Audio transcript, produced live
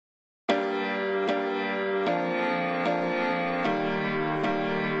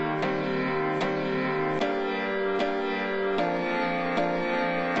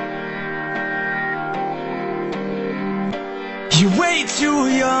way too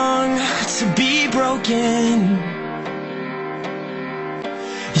young to be broken.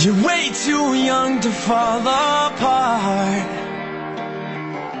 You're way too young to fall apart.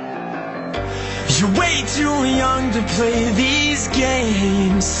 You're way too young to play these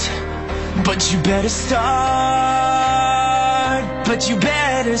games. But you better start. But you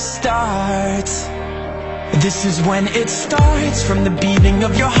better start. This is when it starts, from the beating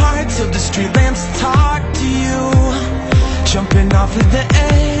of your heart till the street lamps talk to you. Jumping off of the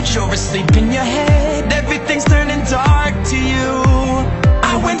edge or asleep in your head, everything's turning dark to you.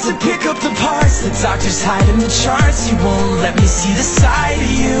 I went to pick up the parts the doctors hide in the charts. You won't let me see the side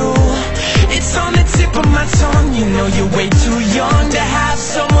of you. It's on the tip of my tongue. You know you're way too young to have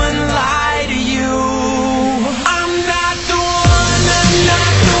someone lie to you. I'm not the one, I'm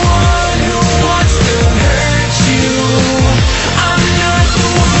not the one who wants to hurt you. I'm not the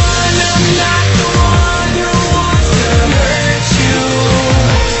one, I'm not the one who wants to hurt you.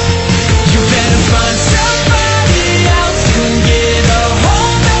 You better find somebody else and get a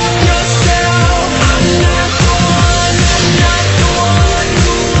hold of yourself. I'm not the one, I'm not the one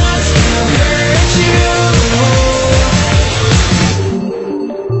who wants to hurt you.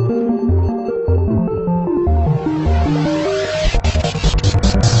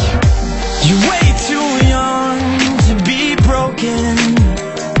 You're way too young to be broken.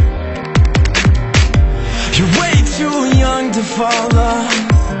 You're way too young to fall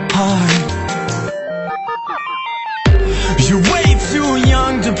apart. You're way too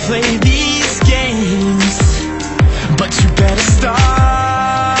young to play these games. But you better start.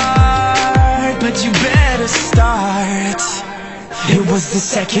 But you better start. It was the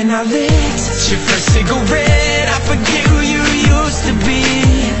second I lit your first cigarette. I forget who you used to be,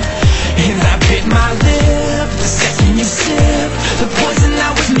 and I bit my lip the second you sipped the poison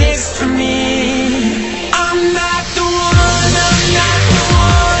that was next to me. I'm not the one, I'm not the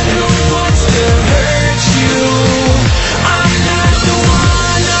one who wants to hurt you. I'm not the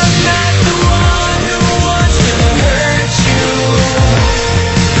one, I'm not the one who wants to hurt you.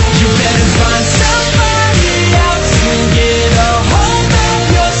 You better find somebody else and get a hold of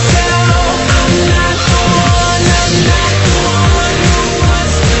yourself. I'm not the one, I'm not the one who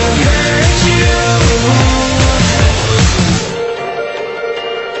wants to hurt you.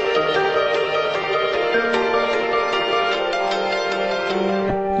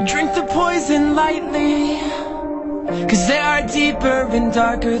 Drink the poison lightly, 'cause there are deeper and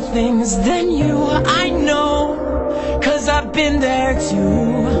darker things than you. I know, 'cause I've been there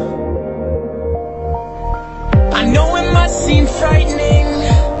too. I know it must seem frightening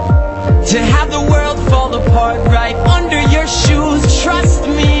to have the world fall apart right under your shoes. Trust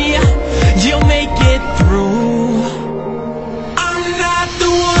me, you'll make it through.